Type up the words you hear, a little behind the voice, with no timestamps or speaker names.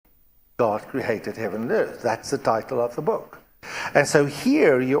God created heaven and earth. That's the title of the book. And so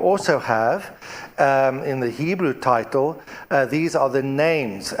here you also have, in the Hebrew title, these are the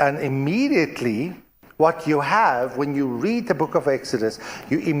names. And immediately, what you have when you read the book of Exodus,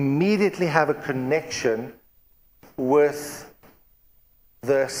 you immediately have a connection with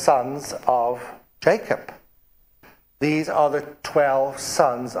the sons of Jacob. These are the 12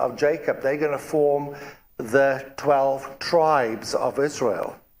 sons of Jacob. They're going to form the 12 tribes of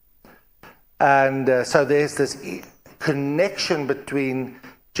Israel. And so there's this connection between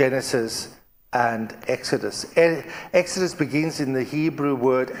Genesis and Exodus. Exodus begins in the Hebrew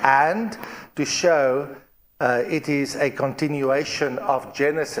word "and" to show it is a continuation of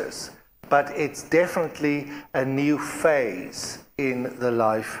Genesis, but it's definitely a new phase in the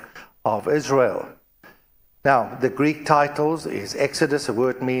life of Israel. Now, the Greek titles is Exodus, a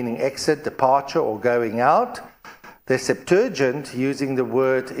word meaning exit, departure, or going out. The Septuagint, using the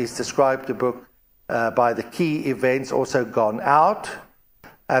word, is described the book by the key events, also gone out.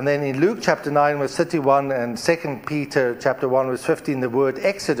 And then in Luke chapter 9, verse 31, and 2 Peter chapter 1, verse 15, the word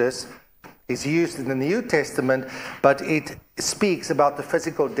Exodus is used in the New Testament, but it speaks about the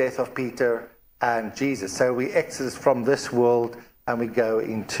physical death of Peter and Jesus. So we exodus from this world and we go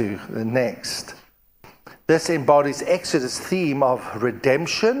into the next. This embodies Exodus' theme of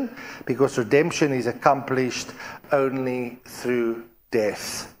redemption, because redemption is accomplished only through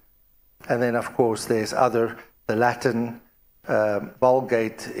death. And then, of course, there's the Latin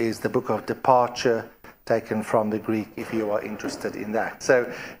Vulgate is the book of departure, taken from the Greek, if you are interested in that.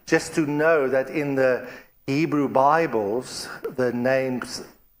 So just to know that in the Hebrew Bibles, the names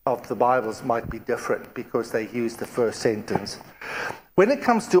of the Bibles might be different because they use the first sentence. When it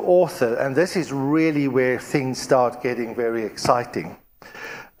comes to author, and this is really where things start getting very exciting,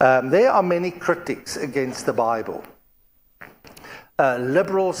 there are many critics against the Bible.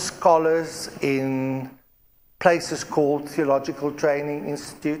 Liberal scholars in places called theological training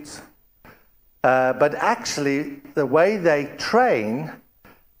institutes. But actually, the way they train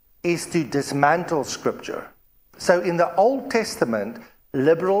is to dismantle Scripture. So in the Old Testament,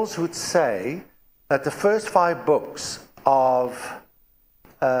 liberals would say that the first 5 books of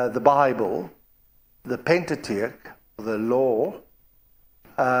the Bible, the Pentateuch, the law,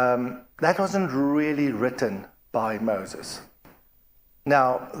 that wasn't really written by Moses.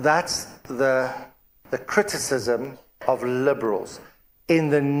 Now, that's the criticism of liberals. In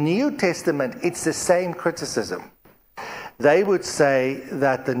the New Testament, it's the same criticism. They would say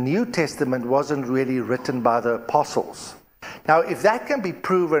that the New Testament wasn't really written by the apostles. Now, if that can be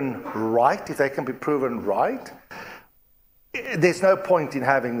proven right, there's no point in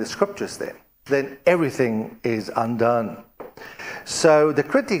having the scriptures then. Then everything is undone. So the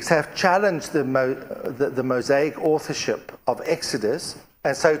critics have challenged the Mosaic authorship of Exodus,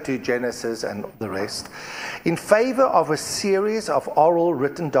 and so too Genesis and the rest, in favor of a series of oral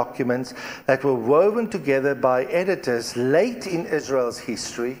written documents that were woven together by editors late in Israel's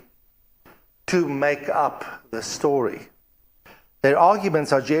history to make up the story. Their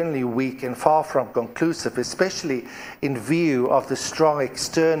arguments are generally weak and far from conclusive, especially in view of the strong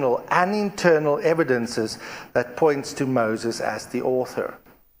external and internal evidences that points to Moses as the author.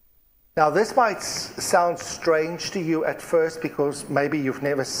 Now, this might sound strange to you at first because maybe you've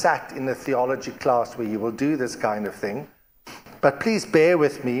never sat in a theology class where you will do this kind of thing. But please bear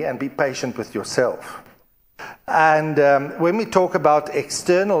with me and be patient with yourself. And when we talk about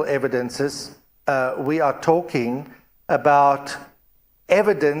external evidences, we are talking about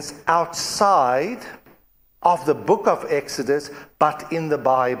evidence outside of the book of Exodus, but in the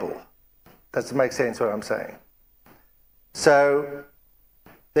Bible. Does it make sense what I'm saying? So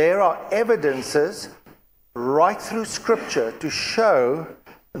there are evidences right through Scripture to show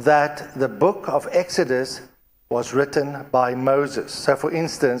that the book of Exodus was written by Moses. So for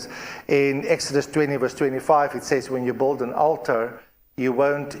instance, in Exodus 20 verse 25, it says when you build an altar, you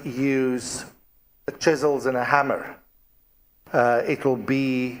won't use chisels and a hammer. It will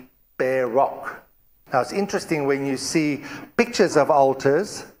be bare rock. Now it's interesting when you see pictures of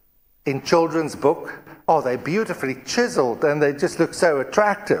altars in children's book. Oh, they're beautifully chiseled and they just look so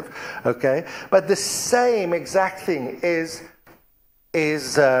attractive. Okay, but the same exact thing is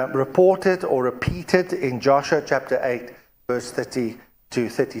reported or repeated in Joshua chapter 8, verse 30 to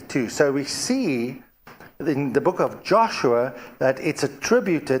 32. So we see in the book of Joshua that it's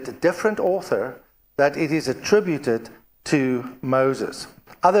attributed, a different author, that it is attributed to Moses.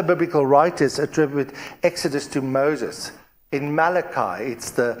 Other biblical writers attribute Exodus to Moses. In Malachi, it's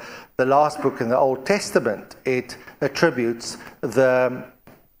the last book in the Old Testament, it attributes the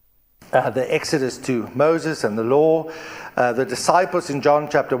the Exodus to Moses and the law, the disciples in John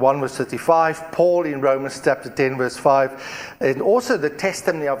chapter 1 verse 35, Paul in Romans chapter 10 verse 5, and also the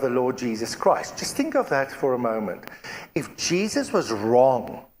testimony of the Lord Jesus Christ. Just think of that for a moment. If Jesus was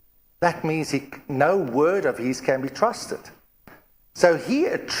wrong, that means no word of his can be trusted. So he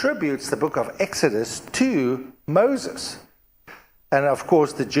attributes the book of Exodus to Moses. And of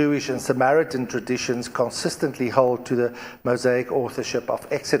course, the Jewish and Samaritan traditions consistently hold to the Mosaic authorship of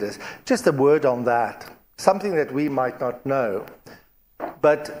Exodus. Just a word on that, something that we might not know.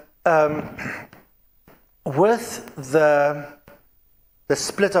 But with the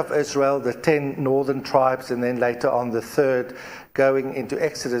split of Israel, the 10 northern tribes, and then later on the third going into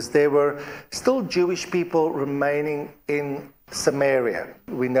Exodus, there were still Jewish people remaining in Samaria.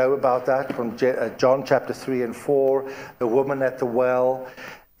 We know about that from John chapter 3 and 4, the woman at the well.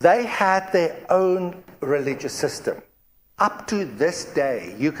 They had their own religious system. Up to this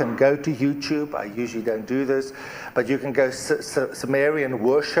day, you can go to YouTube. I usually don't do this, but you can go Sumerian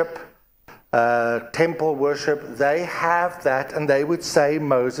worship, temple worship. They have that, and they would say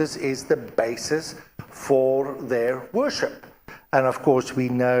Moses is the basis for their worship. And of course, we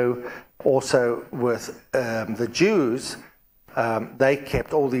know also with the Jews, they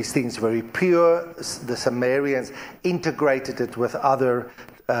kept all these things very pure. The Sumerians integrated it with other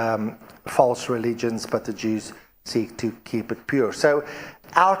false religions, but the Jews seek to keep it pure. So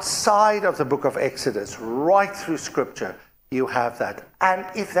outside of the book of Exodus, right through Scripture, you have that. And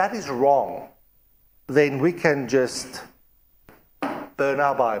if that is wrong, then we can just burn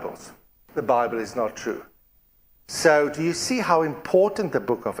our Bibles. The Bible is not true. So do you see how important the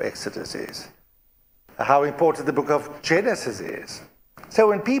book of Exodus is? How important the book of Genesis is? So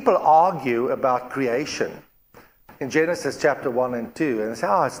when people argue about creation, in Genesis chapter 1 and 2, and they say,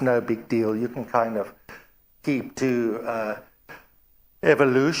 it's no big deal, you can kind of keep to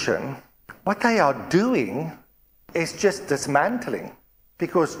evolution, what they are doing is just dismantling,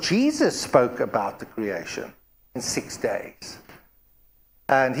 because Jesus spoke about the creation in 6 days.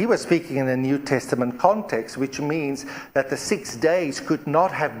 And he was speaking in a New Testament context, which means that the 6 days could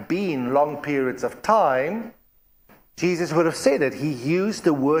not have been long periods of time. Jesus would have said it. He used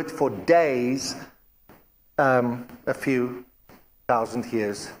the word for days a few thousand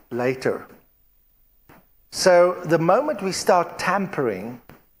years later. So the moment we start tampering,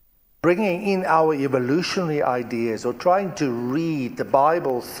 bringing in our evolutionary ideas or trying to read the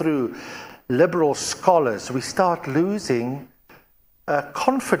Bible through liberal scholars, we start losing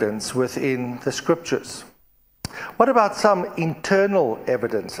confidence within the Scriptures. What about some internal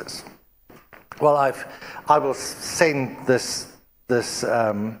evidences? Well, I will send this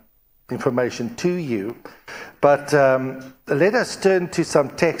information to you, but let us turn to some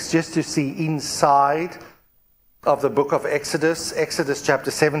text just to see inside of the book of Exodus. Exodus chapter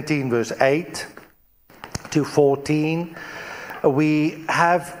 17, verse 8 to 14. We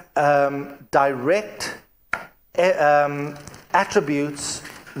have direct attributes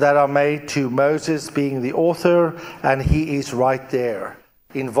that are made to Moses being the author, and he is right there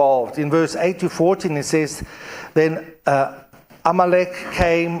involved. In verse 8 to 14 it says, then Amalek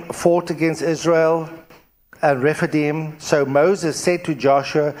came, fought against Israel and Rephidim. So Moses said to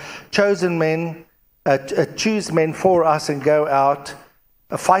Joshua, choose men for us and go out,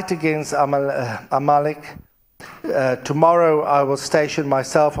 fight against Amalek. Tomorrow I will station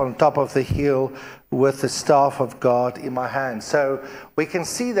myself on top of the hill with the staff of God in my hand. So we can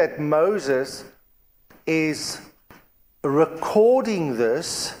see that Moses is recording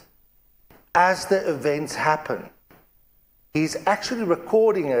this as the events happen. He's actually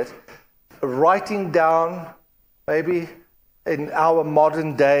recording it, writing down, maybe in our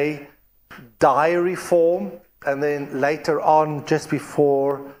modern day, diary form, and then later on, just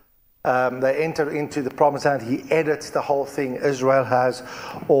before they enter into the promised land, he edits the whole thing. Israel has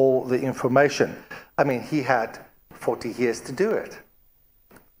all the information. I mean, he had 40 years to do it.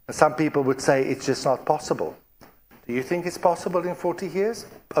 And some people would say it's just not possible. Do you think it's possible in 40 years?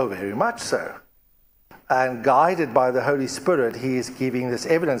 Oh, very much so. And guided by the Holy Spirit, he is giving this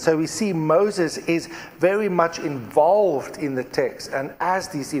evidence. So we see Moses is very much involved in the text. And as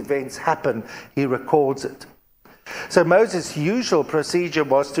these events happen, he records it. So Moses' usual procedure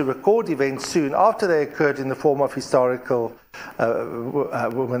was to record events soon after they occurred in the form of historical,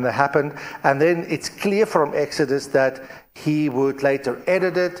 when they happened. And then it's clear from Exodus that he would later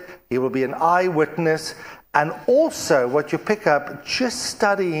edit it. He will be an eyewitness. And also what you pick up just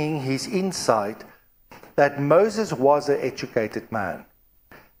studying his insight, that Moses was an educated man.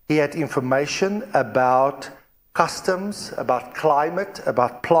 He had information about customs, about climate,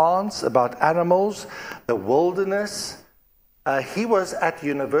 about plants, about animals, the wilderness, he was at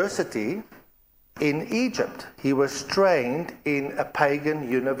university in Egypt. He was trained in a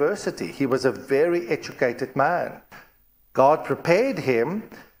pagan university. He was a very educated man. God prepared him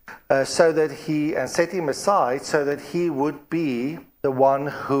and set him aside so that he would be the one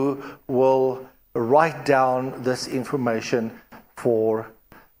who will write down this information for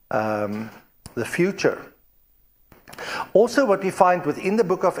the future. Also, what we find within the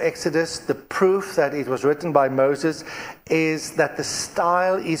book of Exodus, the proof that it was written by Moses, is that the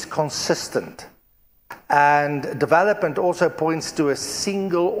style is consistent. And development also points to a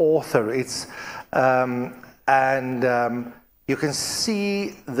single author. You can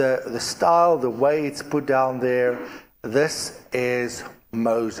see the style, the way it's put down there. This is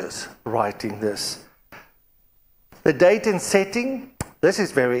Moses writing this. The date and setting, this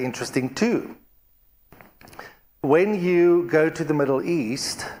is very interesting too. When you go to the Middle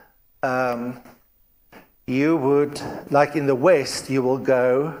East, you would, like in the West, you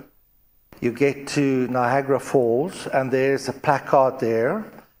get to Niagara Falls, and there's a placard there,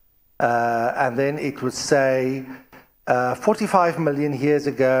 and then it would say, 45 million years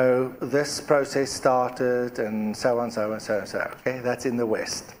ago, this process started, and so on, so on, so on, so on. Okay, that's in the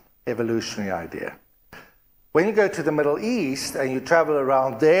West, evolutionary idea. When you go to the Middle East and you travel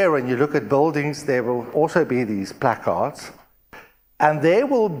around there and you look at buildings, there will also be these placards. And there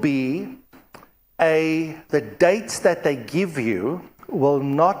will be the dates that they give you will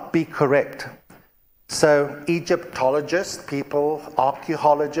not be correct. So Egyptologists, people,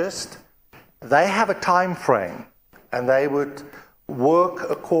 archaeologists, they have a time frame and they would work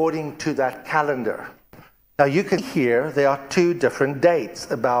according to that calendar. Now you can hear there are two different dates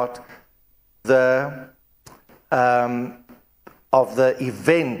about of the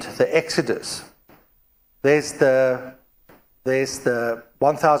event, the Exodus. There's the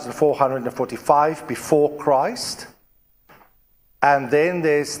 1445 before Christ, and then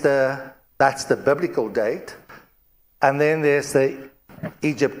that's the biblical date, and then there's the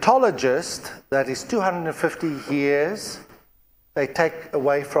Egyptologist, that is 250 years they take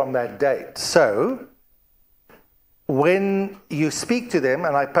away from that date. So when you speak to them,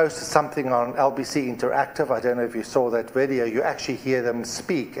 and I posted something on LBC Interactive, I don't know if you saw that video, you actually hear them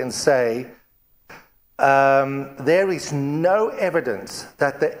speak and say, there is no evidence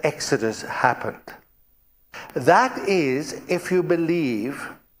that the Exodus happened. That is, if you believe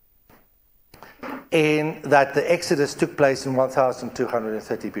in that the Exodus took place in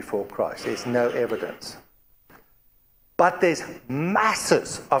 1230 before Christ. There's no evidence. But there's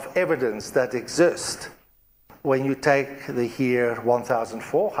masses of evidence that exist when you take the year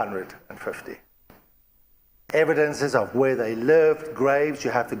 1450. Evidences of where they lived, graves.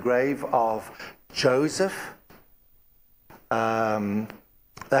 You have the grave of Joseph.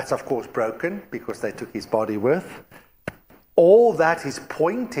 That's of course broken because they took his body with. All that is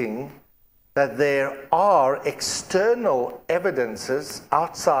pointing that there are external evidences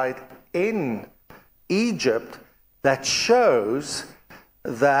outside in Egypt that shows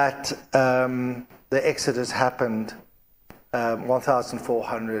that the Exodus happened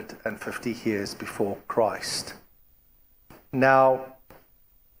 1,450 years before Christ. Now,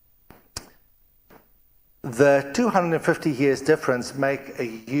 the 250 years difference make a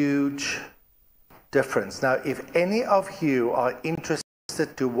huge difference. Now, if any of you are interested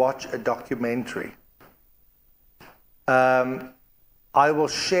to watch a documentary, I will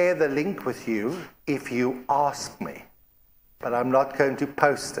share the link with you if you ask me, but I'm not going to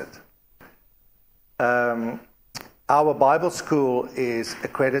post it. Our Bible school is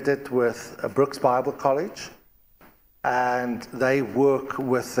accredited with Brooks Bible College, and they work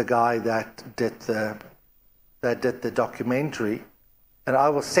with the guy that did the documentary, and I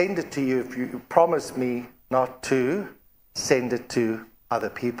will send it to you if you promise me not to send it to other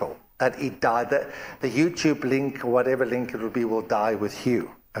people. That it died. The YouTube link, or whatever link it will be, will die with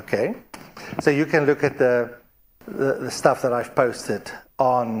you. Okay, so you can look at the stuff that I've posted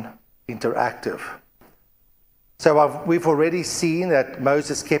on Interactive. So we've already seen that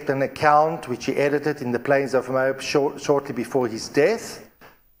Moses kept an account which he edited in the plains of Moab shortly before his death.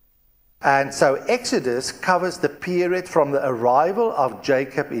 And so Exodus covers the period from the arrival of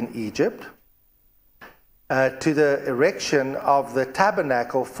Jacob in Egypt to the erection of the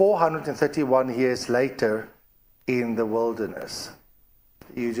tabernacle 431 years later in the wilderness.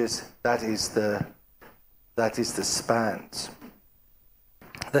 That is the spans.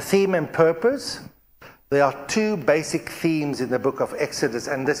 The theme and purpose. There are two basic themes in the book of Exodus,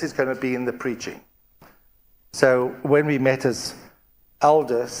 and this is going to be in the preaching. So when we met as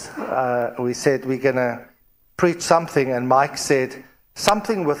elders, we said we're going to preach something, and Mike said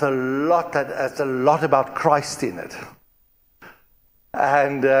something with that has a lot about Christ in it.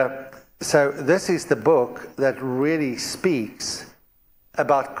 And so this is the book that really speaks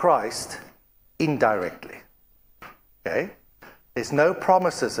about Christ indirectly. Okay? There's no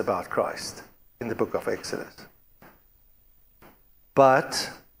promises about Christ in the book of Exodus. But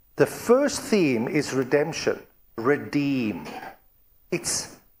the first theme is redemption. Redeem.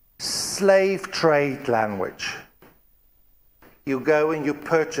 It's slave trade language. You go and you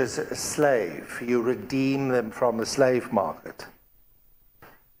purchase a slave. You redeem them from the slave market.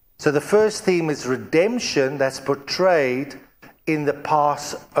 So the first theme is redemption that's portrayed in the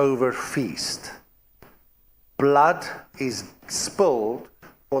Passover feast. Blood is spilled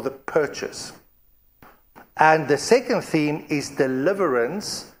for the purchase. And the second theme is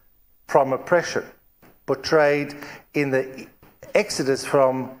deliverance from oppression, portrayed in the Exodus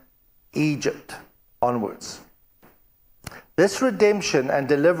from Egypt onwards. This redemption and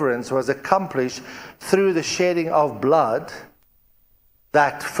deliverance was accomplished through the shedding of blood.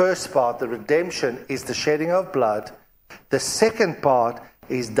 That first part, the redemption, is the shedding of blood. The second part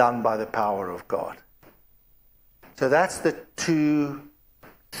is done by the power of God. So that's the two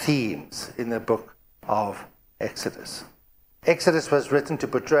themes in the book of Exodus. Exodus was written to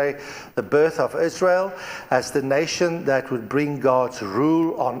portray the birth of Israel as the nation that would bring God's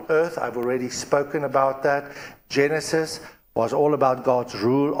rule on earth. I've already spoken about that. Genesis was all about God's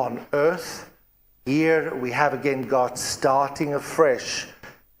rule on earth. Here we have again God starting afresh.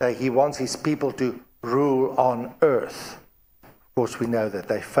 He wants his people to rule on earth. Of course, we know that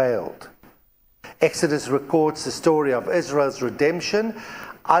they failed. Exodus records the story of Israel's redemption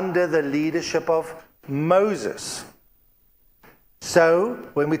under the leadership of Moses. So,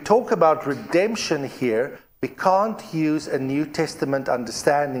 when we talk about redemption here, we can't use a New Testament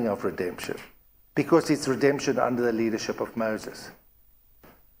understanding of redemption because it's redemption under the leadership of Moses.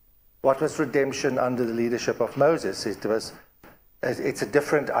 What was redemption under the leadership of Moses? It's a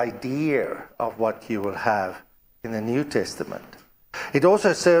different idea of what you will have in the New Testament. It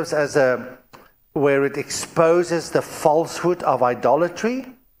also serves as where it exposes the falsehood of idolatry.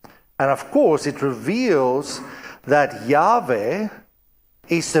 And of course, it reveals that Yahweh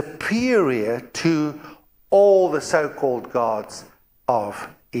is superior to all the so-called gods of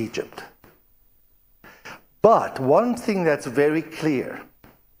Egypt. But one thing that's very clear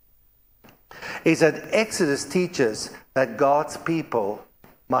is that Exodus teaches that God's people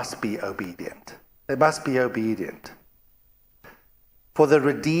must be obedient. They must be obedient. For the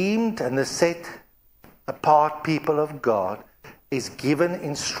redeemed and the set apart people of God is given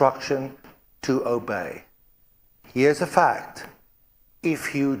instruction to obey. Here's a fact.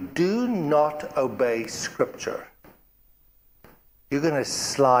 If you do not obey Scripture, you're going to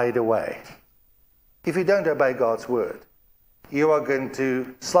slide away. If you don't obey God's word, you are going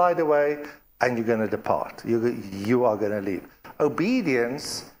to slide away and you're going to depart. You are going to leave.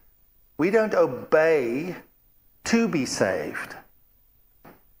 Obedience, we don't obey to be saved.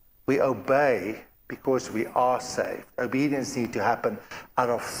 We obey because we are saved. Obedience needs to happen out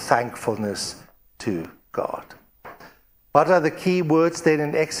of thankfulness to God. What are the key words then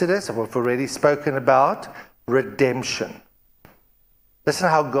in Exodus? We've already spoken about redemption. Listen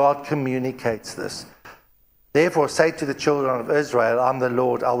how God communicates this. Therefore say to the children of Israel, I'm the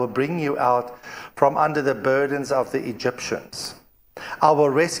Lord. I will bring you out from under the burdens of the Egyptians. I will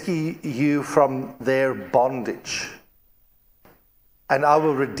rescue you from their bondage. And I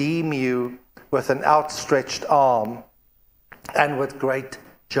will redeem you with an outstretched arm and with great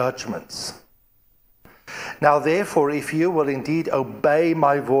judgments. Now therefore, if you will indeed obey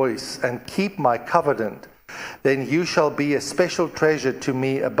my voice and keep my covenant, then you shall be a special treasure to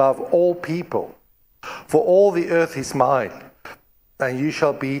me above all people. For all the earth is mine, and you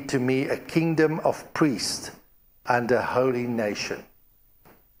shall be to me a kingdom of priests and a holy nation.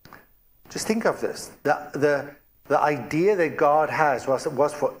 Just think of this. The idea that God has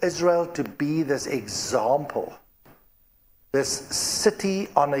was for Israel to be this example, this city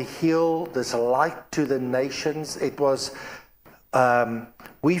on a hill, this light to the nations. It was,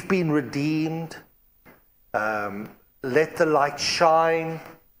 we've been redeemed, let the light shine,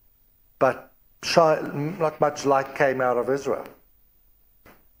 but not much light came out of Israel.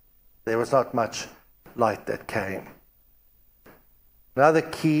 There was not much light that came. Another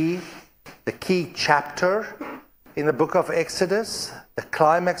the key chapter in the book of Exodus, the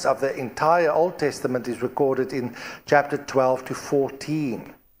climax of the entire Old Testament is recorded in chapter 12 to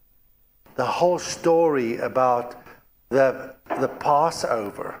 14. The whole story about the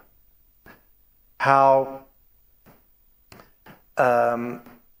Passover, how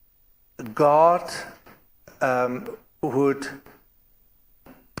God would,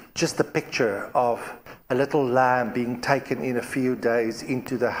 just the picture of a little lamb being taken in a few days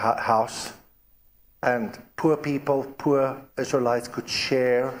into the house. And poor people, poor Israelites could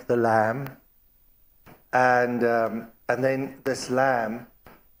share the lamb. And then this lamb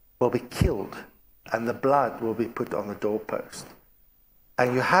will be killed, and the blood will be put on the doorpost.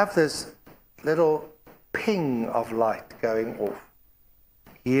 And you have this little ping of light going off.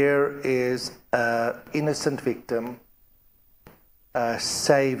 Here is an innocent victim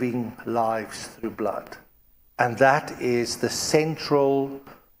saving lives through blood. And that is the central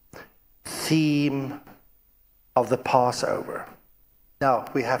theme of the Passover. Now,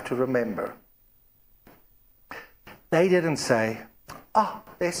 we have to remember, they didn't say,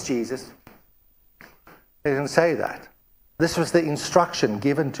 there's Jesus. They didn't say that. This was the instruction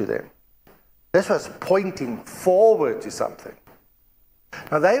given to them. This was pointing forward to something.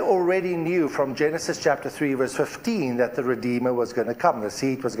 Now, they already knew from Genesis chapter 3, verse 15, that the Redeemer was going to come, the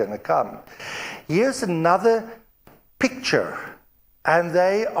seed was going to come. Here's another picture, and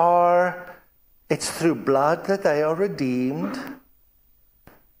it's through blood that they are redeemed.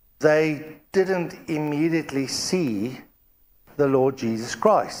 They didn't immediately see the Lord Jesus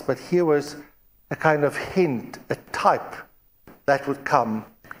Christ, but here was a kind of hint, a type that would come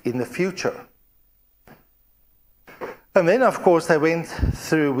in the future. And then, of course, they went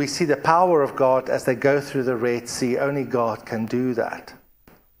through, we see the power of God as they go through the Red Sea. Only God can do that.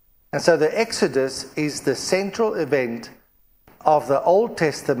 And so the Exodus is the central event of the Old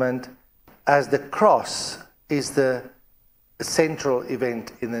Testament, as the cross is the central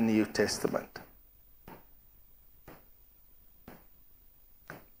event in the New Testament.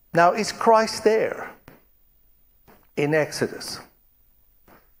 Now, is Christ there in Exodus?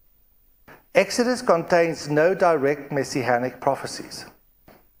 Exodus contains no direct messianic prophecies,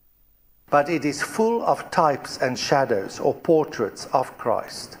 but it is full of types and shadows or portraits of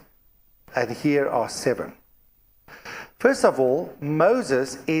Christ. And here are 7. First of all,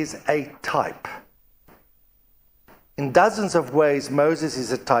 Moses is a type. In dozens of ways, Moses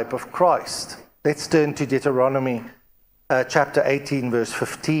is a type of Christ. Let's turn to Deuteronomy chapter 18, verse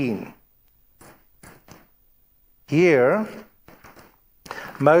 15. Here,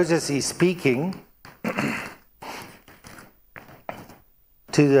 Moses is speaking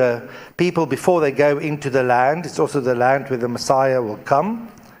to the people before they go into the land. It's also the land where the Messiah will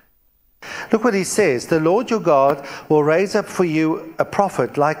come. Look what he says. The Lord your God will raise up for you a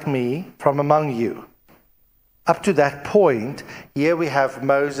prophet like me from among you. Up to that point, here we have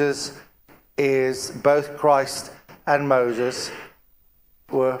Moses is both Christ and Moses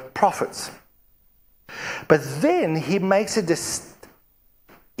were prophets. But then he makes a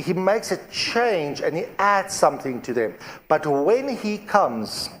change and he adds something to them. But when he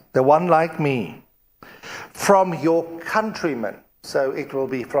comes, the one like me, from your countrymen, so it will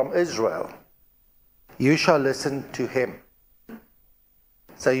be from Israel, you shall listen to him.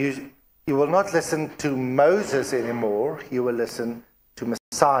 So you will not listen to Moses anymore, you will listen to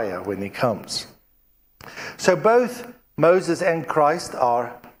Messiah when he comes. So both Moses and Christ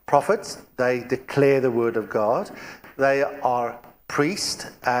are prophets. They declare the word of God. They are priests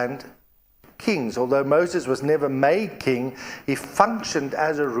and kings. Although Moses was never made king, he functioned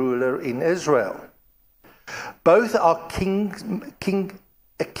as a ruler in Israel. Both are kinsman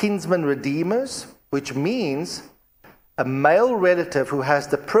redeemers, which means a male relative who has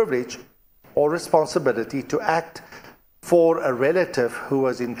the privilege or responsibility to act for a relative who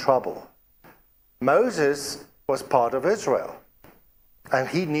was in trouble. Moses was part of Israel, and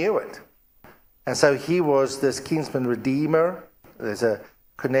he knew it. And so he was this kinsman redeemer. There's a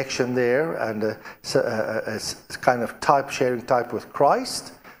connection there, and a kind of sharing type with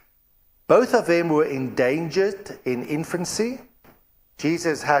Christ. Both of them were endangered in infancy.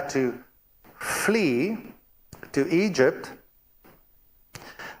 Jesus had to flee to Egypt.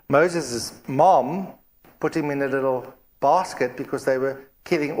 Moses' mom put him in a little basket because they were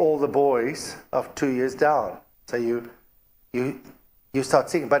killing all the boys of 2 years down. So you start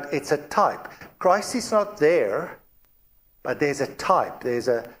seeing, but it's a type. Christ is not there, but there's a type.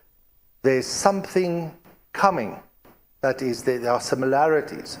 There's something coming. That is, there are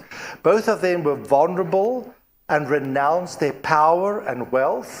similarities. Both of them were vulnerable and renounced their power and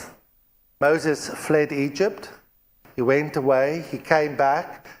wealth. Moses fled Egypt. He went away. He came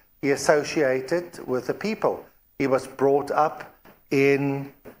back. He associated with the people. He was brought up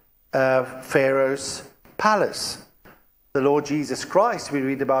in Pharaoh's palace. The Lord Jesus Christ, we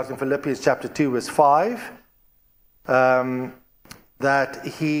read about in Philippians chapter 2, verse 5, that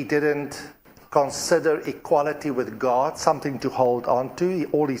he didn't consider equality with God something to hold on to,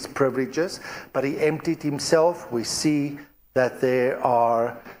 all his privileges, but he emptied himself. We see that there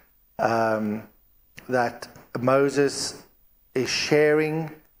that Moses is sharing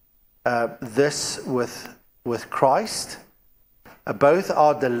this with Christ. Both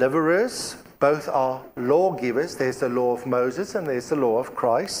are deliverers, both are lawgivers. There's the law of Moses and there's the law of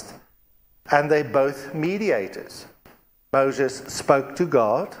Christ. And they're both mediators. Moses spoke to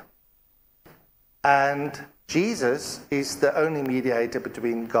God, and Jesus is the only mediator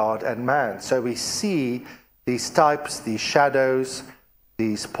between God and man. So we see these types, these shadows,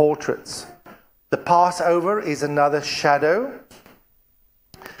 these portraits. The Passover is another shadow.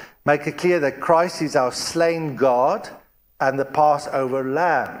 Make it clear that Christ is our slain God and the Passover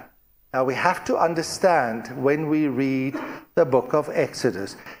lamb. Now we have to understand when we read the book of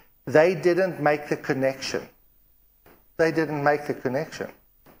Exodus, they didn't make the connection. They didn't make the connection.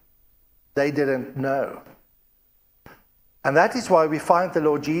 They didn't know. And that is why we find the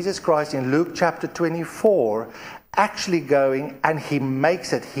Lord Jesus Christ in Luke chapter 24 actually going, and he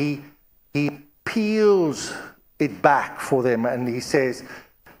makes it, he peels it back for them, and he says,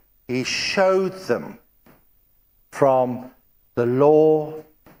 he showed them from the law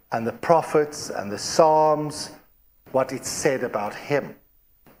and the prophets and the Psalms what it said about him.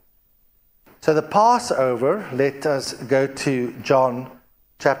 So the Passover, let us go to John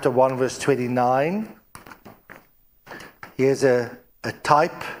chapter 1 verse 29. Here's a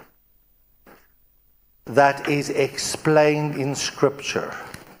type that is explained in Scripture.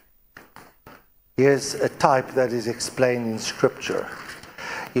 Here's a type that is explained in Scripture.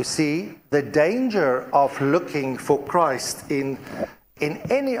 You see, the danger of looking for Christ in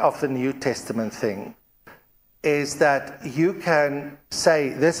any of the New Testament thing is that you can say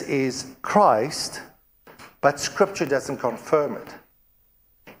this is Christ, but Scripture doesn't confirm it.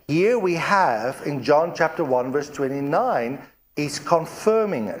 Here we have in John chapter 1 verse 29 is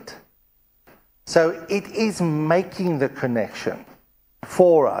confirming it. So it is making the connection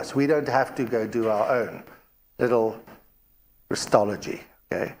for us. We don't have to go do our own little Christology.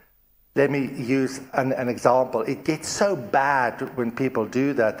 Okay? Let me use an example. It gets so bad when people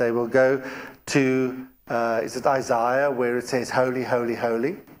do that. They will go to, is it Isaiah, where it says, holy, holy,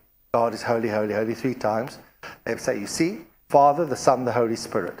 holy. God is holy, holy, holy 3 times. They say, you see, Father, the Son, the Holy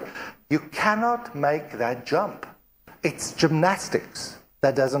Spirit. You cannot make that jump. It's gymnastics.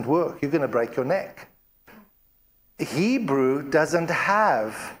 That doesn't work. You're going to break your neck. Hebrew doesn't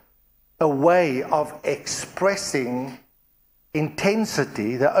have a way of expressing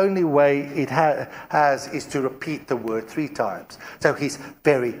intensity. The only way it has is to repeat the word 3 times. So he's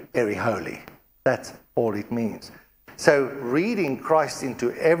very, very holy. That's all it means. So reading Christ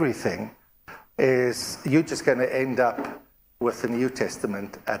into everything is, you're just going to end up with the New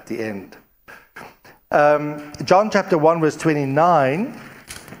Testament at the end. John chapter 1 verse 29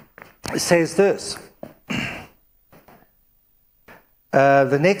 says this.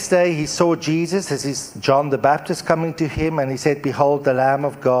 The next day he saw Jesus, this is John the Baptist, coming to him, and he said, behold, the Lamb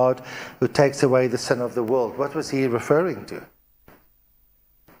of God who takes away the sin of the world. What was he referring to?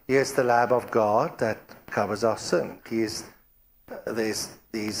 Here's the Lamb of God that covers our sin. They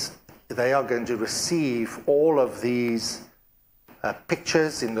are going to receive all of these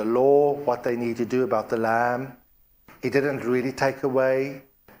pictures in the law, what they need to do about the Lamb. He didn't really take away,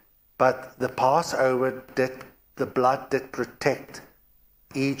 but the Passover, the blood did protect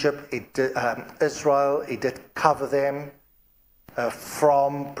Egypt, Israel. It did cover them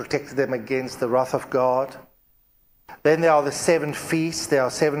protected them against the wrath of God. Then there are the 7 feasts. There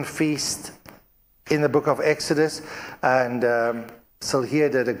are 7 feasts in the book of Exodus, and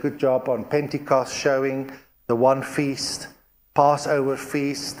Silhia did a good job on Pentecost showing the one feast, Passover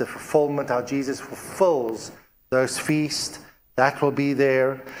feast, the fulfillment, how Jesus fulfills those feasts. That will be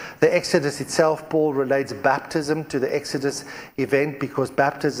there. The Exodus itself, Paul relates baptism to the Exodus event because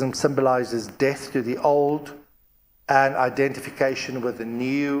baptism symbolizes death to the old and identification with the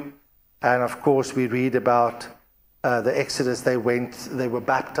new. And of course, we read about the Exodus. They were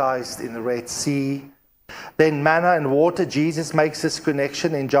baptized in the Red Sea. Then manna and water. Jesus makes this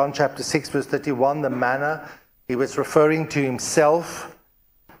connection in John chapter 6, verse 31. The manna, he was referring to himself.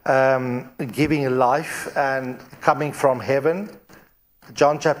 Giving life and coming from heaven.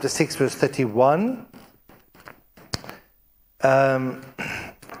 John chapter 6 verse 31. Our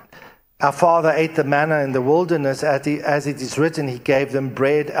father ate the manna in the wilderness, as it is written, he gave them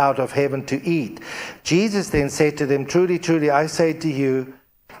bread out of heaven to eat. Jesus then said to them, truly, truly, I say to you,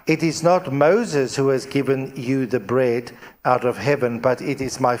 it is not Moses who has given you the bread out of heaven, but it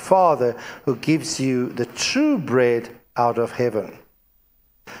is my Father who gives you the true bread out of heaven.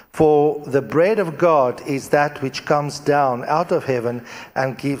 For the bread of God is that which comes down out of heaven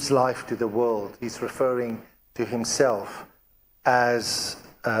and gives life to the world. He's referring to himself as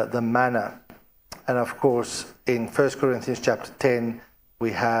the manna. And of course, in 1 Corinthians chapter 10,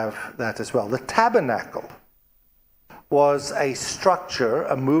 we have that as well. The tabernacle was a structure,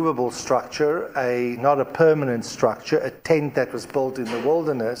 a movable structure, not a permanent structure, a tent that was built in the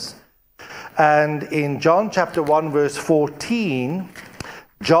wilderness. And in John chapter 1, verse 14,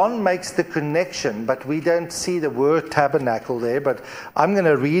 John makes the connection, but we don't see the word tabernacle there, but I'm going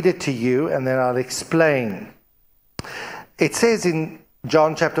to read it to you and then I'll explain. It says in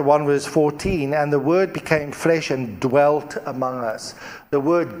John chapter 1 verse 14, and the word became flesh and dwelt among us. The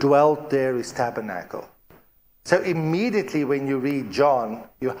word dwelt there is tabernacle. So immediately when you read John,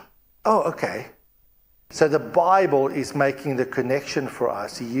 okay. So the Bible is making the connection for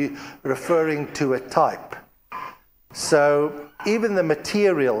us, referring to a type. So even the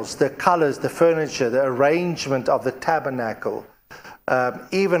materials, the colors, the furniture, the arrangement of the tabernacle,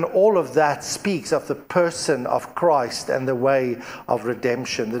 even all of that speaks of the person of Christ and the way of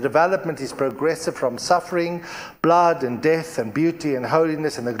redemption. The development is progressive from suffering, blood and death and beauty and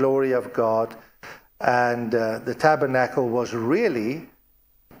holiness and the glory of God. And the tabernacle was really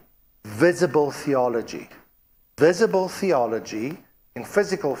visible theology. Visible theology in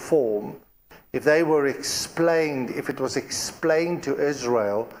physical form. If it was explained to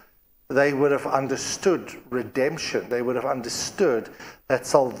Israel, they would have understood redemption. They would have understood that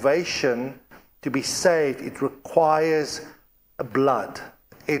salvation, to be saved, it requires blood.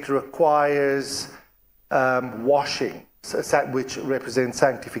 It requires washing, which represents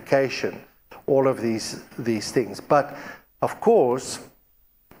sanctification. All of these things. But, of course,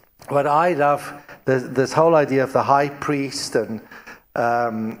 what I love, this whole idea of the high priest and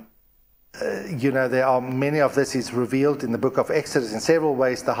there are many of this is revealed in the book of Exodus in several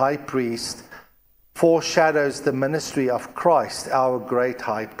ways. The high priest foreshadows the ministry of Christ, our great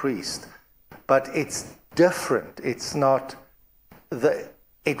high priest. But it's different. It's not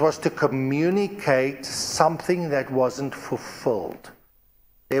it was to communicate something that wasn't fulfilled.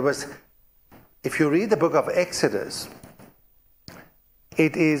 If you read the book of Exodus,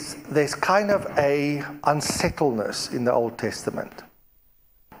 there's kind of a unsettledness in the Old Testament.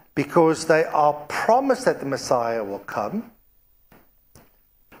 Because they are promised that the Messiah will come,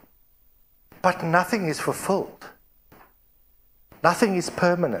 but nothing is fulfilled. Nothing is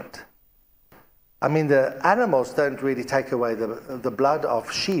permanent. I mean, the animals don't really take away, the blood of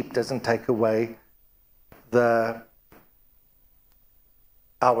sheep doesn't take away our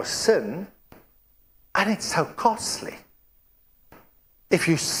sin, and it's so costly. If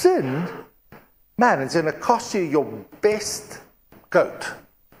you sin, man, it's going to cost you your best goat,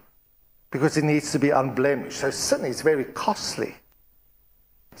 because it needs to be unblemished. So sin is very costly.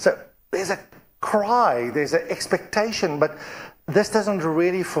 So there's a cry, there's an expectation, but this doesn't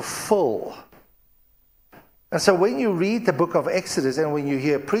really fulfill. And so when you read the book of Exodus and when you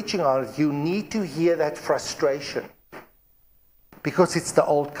hear preaching on it, you need to hear that frustration. Because it's the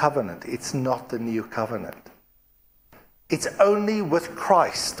old covenant, it's not the new covenant. It's only with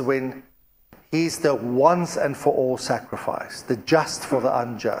Christ when he's the once and for all sacrifice, the just for the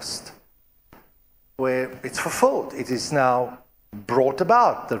unjust, where it's fulfilled. It is now brought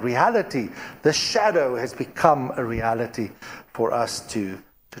about. The reality, the shadow has become a reality for us to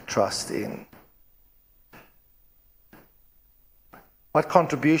trust in. What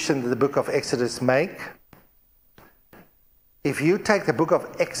contribution did the book of Exodus make? If you take the book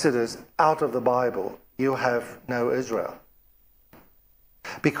of Exodus out of the Bible, you have no Israel.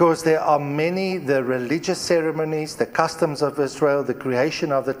 Because there are the religious ceremonies, the customs of Israel, the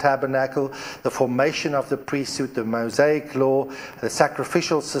creation of the tabernacle, the formation of the priesthood, the Mosaic law, the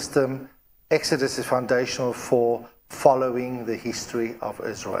sacrificial system. Exodus is foundational for following the history of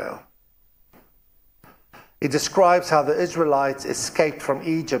Israel. It describes how the Israelites escaped from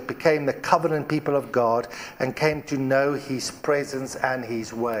Egypt, became the covenant people of God, and came to know his presence and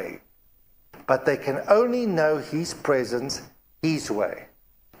his way. But they can only know his presence his way.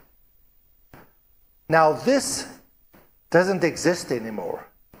 Now this doesn't exist anymore.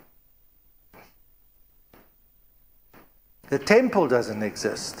 The temple doesn't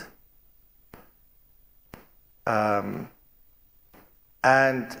exist. And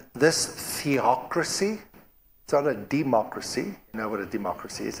this theocracy, it's not a democracy. You know what a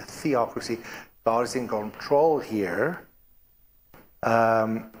democracy is? A theocracy. God is in control here.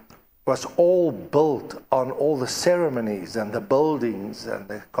 Was all built on all the ceremonies and the buildings and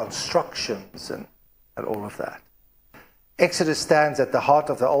the constructions and all of that. Exodus stands at the heart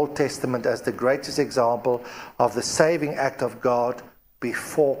of the Old Testament as the greatest example of the saving act of God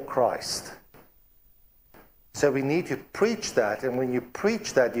before Christ. So we need to preach that, and when you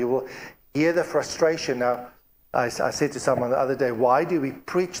preach that, you will hear the frustration. Now, I said to someone the other day, why do we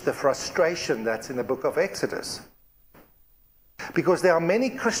preach the frustration that's in the book of Exodus? Because there are many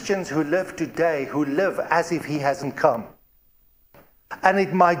Christians who live today who live as if he hasn't come. And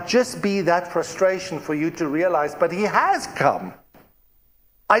it might just be that frustration for you to realize, but he has come.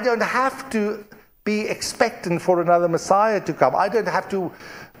 I don't have to be expectant for another Messiah to come. I don't have to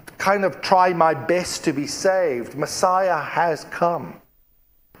kind of try my best to be saved. Messiah has come.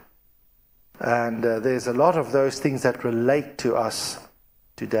 And there's a lot of those things that relate to us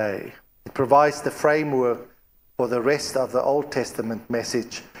today. It provides the framework for the rest of the Old Testament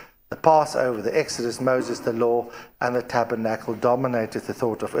message. The Passover, the Exodus, Moses, the law, and the tabernacle dominated the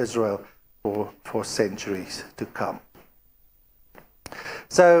thought of Israel for centuries to come.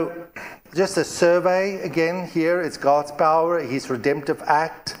 So, just a survey again here. It's God's power, his redemptive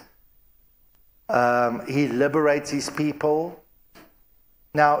act. He liberates his people.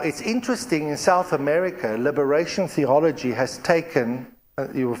 Now, it's interesting, in South America, liberation theology has taken,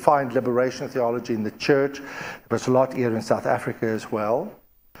 you will find liberation theology in the church. There's a lot here in South Africa as well.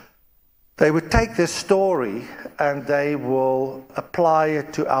 They would take this story and they will apply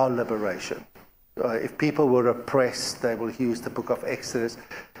it to our liberation. If people were oppressed, they will use the book of Exodus.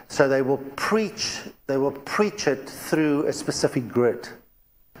 So they will preach it through a specific grid.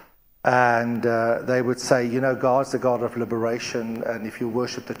 And they would say, you know, God's the God of liberation, and if you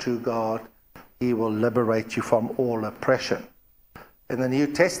worship the true God, he will liberate you from all oppression. In the New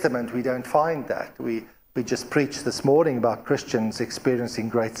Testament, we don't find that. We just preached this morning about Christians experiencing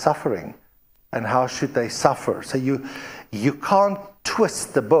great suffering. And how should they suffer? So you can't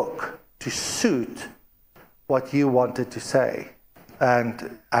twist the book to suit what you wanted to say.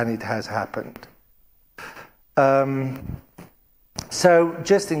 And it has happened. So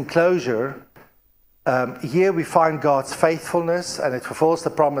just in closure, here we find God's faithfulness, and it fulfills the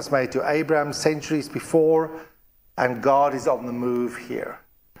promise made to Abraham centuries before, and God is on the move here.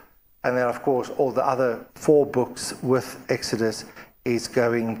 And then, of course, all the other 4 books with Exodus is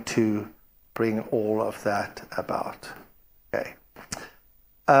going to bring all of that about. Okay.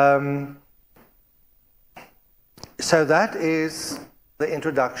 So that is the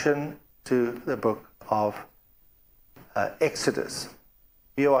introduction to the book of Exodus.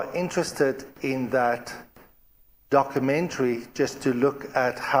 If you are interested in that documentary, just to look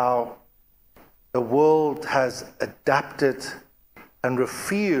at how the world has adapted and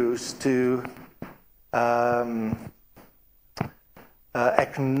refused to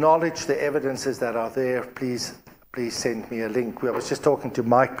acknowledge the evidences that are there, please send me a link. I was just talking to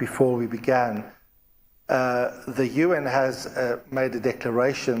Mike before we began. The UN has made a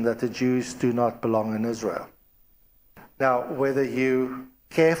declaration that the Jews do not belong in Israel. Now, whether you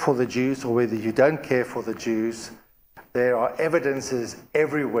care for the Jews or whether you don't care for the Jews, there are evidences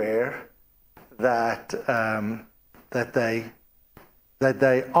everywhere that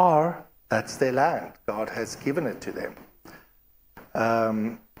they are, that's their land. God has given it to them.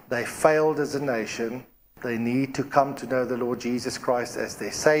 They failed as a nation. They need to come to know the Lord Jesus Christ as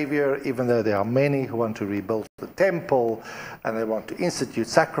their Savior, even though there are many who want to rebuild the temple and they want to institute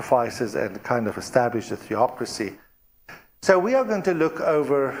sacrifices and kind of establish a theocracy. So we are going to look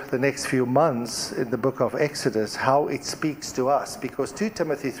over the next few months in the book of Exodus how it speaks to us, because 2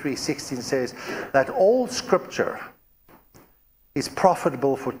 Timothy 3:16 says that all Scripture is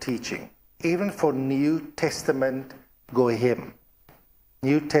profitable for teaching, even for New Testament Goyim,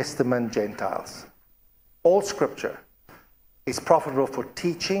 New Testament Gentiles. All Scripture is profitable for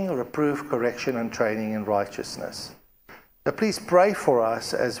teaching, reproof, correction, and training in righteousness. So please pray for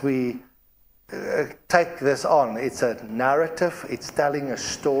us as we take this on. It's a narrative. It's telling a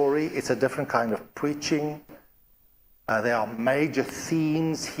story. It's a different kind of preaching. There are major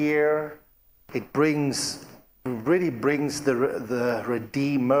themes here. It really brings the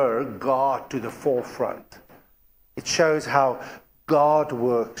Redeemer, God, to the forefront. It shows how God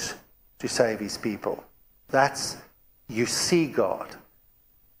works to save his people. You see God.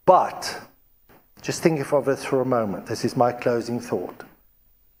 But, just think of it for a moment. This is my closing thought.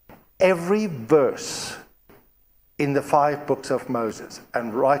 Every verse in the 5 books of Moses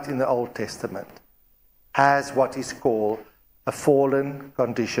and right in the Old Testament has what is called a fallen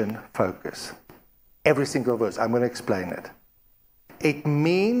condition focus. Every single verse. I'm going to explain it. It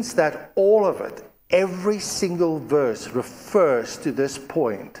means that all of it, every single verse refers to this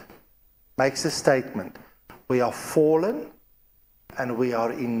point, makes a statement. We are fallen and we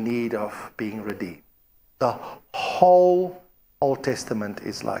are in need of being redeemed. The whole Old Testament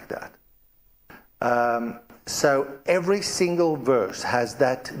is like that. So every single verse has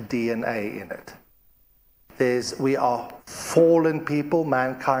that DNA in it. We are fallen people.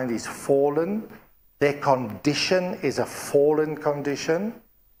 Mankind is fallen. Their condition is a fallen condition.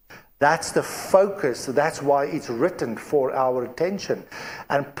 That's the focus. That's why it's written for our attention.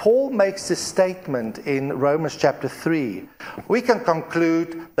 And Paul makes this statement in Romans chapter 3. We can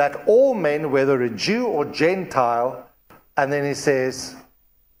conclude that all men, whether a Jew or Gentile, and then he says,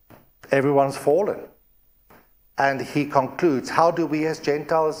 everyone's fallen. And he concludes, how do we as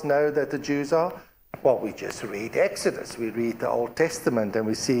Gentiles know that the Jews are? Well, we just read Exodus. We read the Old Testament and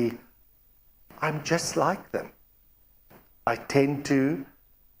we see, I'm just like them. I tend to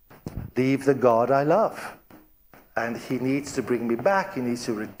leave the God I love. And he needs to bring me back. He needs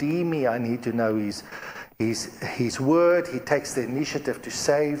to redeem me. I need to know his word. He takes the initiative to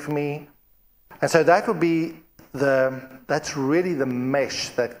save me. And so that would be that's really the mesh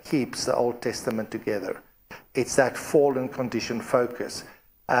that keeps the Old Testament together. It's that fallen condition focus.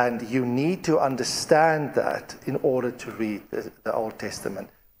 And you need to understand that in order to read the Old Testament.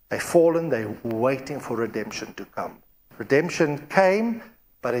 They're fallen, they're waiting for redemption to come. Redemption came,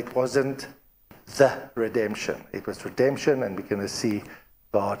 but it wasn't the redemption. It was redemption, and we're going to see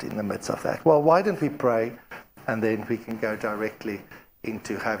God in the midst of that. Well, why don't we pray, and then we can go directly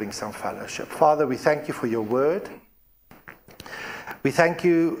into having some fellowship. Father, we thank you for your word. We thank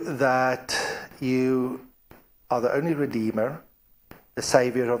you that you are the only Redeemer, the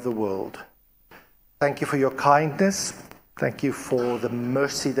Savior of the world. Thank you for your kindness. Thank you for the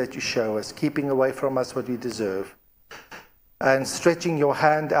mercy that you show us, keeping away from us what we deserve, and stretching your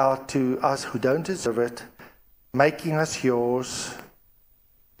hand out to us who don't deserve it, making us yours,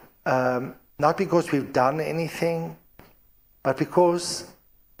 not because we've done anything, but because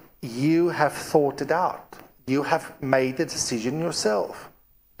you have thought it out. You have made a decision yourself.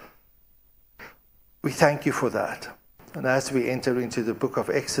 We thank you for that. And as we enter into the book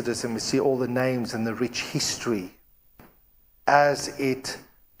of Exodus and we see all the names and the rich history, as it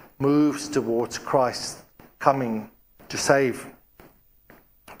moves towards Christ coming to save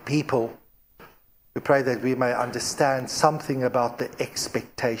people, we pray that we may understand something about the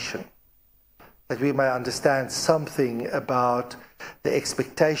expectation, that we may understand something about the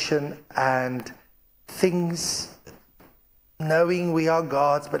expectation and things, knowing we are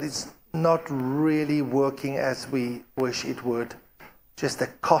God's, but it's not really working as we wish it would. Just a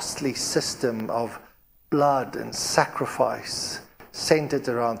costly system of blood and sacrifice centered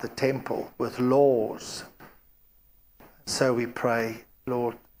around the temple with laws. So we pray,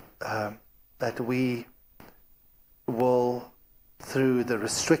 Lord, that we will, through the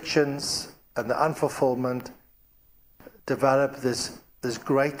restrictions and the unfulfillment, develop this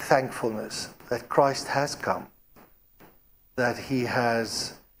great thankfulness that Christ has come, that he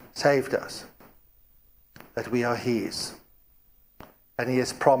has saved us, that we are his, and he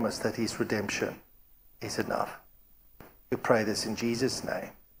has promised that his redemption is enough. We pray this in Jesus' name.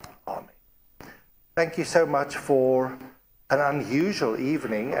 Amen. Thank you so much for an unusual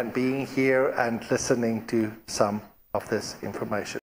evening and being here and listening to some of this information.